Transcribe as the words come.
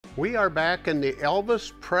We are back in the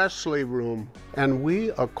Elvis Presley room, and we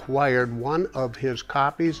acquired one of his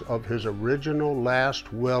copies of his original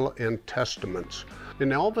last will and testaments. In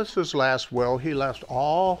Elvis's last will, he left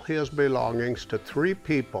all his belongings to three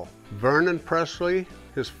people: Vernon Presley,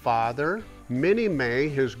 his father; Minnie Mae,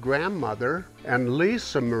 his grandmother; and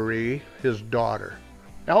Lisa Marie, his daughter.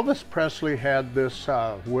 Elvis Presley had this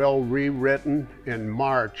will rewritten in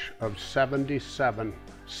March of '77,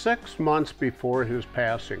 6 months before his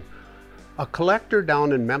passing. A collector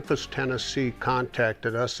down in Memphis, Tennessee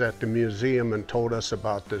contacted us at the museum and told us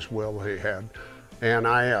about this will he had, and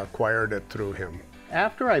I acquired it through him.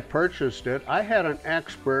 After I purchased it, I had an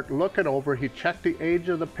expert look it over. He checked the age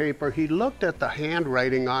of the paper. He looked at the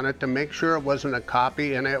handwriting on it to make sure it wasn't a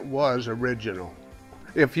copy, and it was original.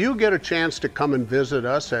 If you get a chance to come and visit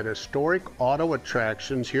us at Historic Auto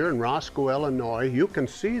Attractions here in Roscoe, Illinois, you can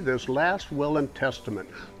see this last will and testament.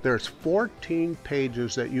 There's 14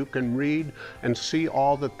 pages that you can read and see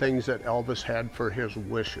all the things that Elvis had for his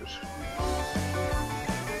wishes.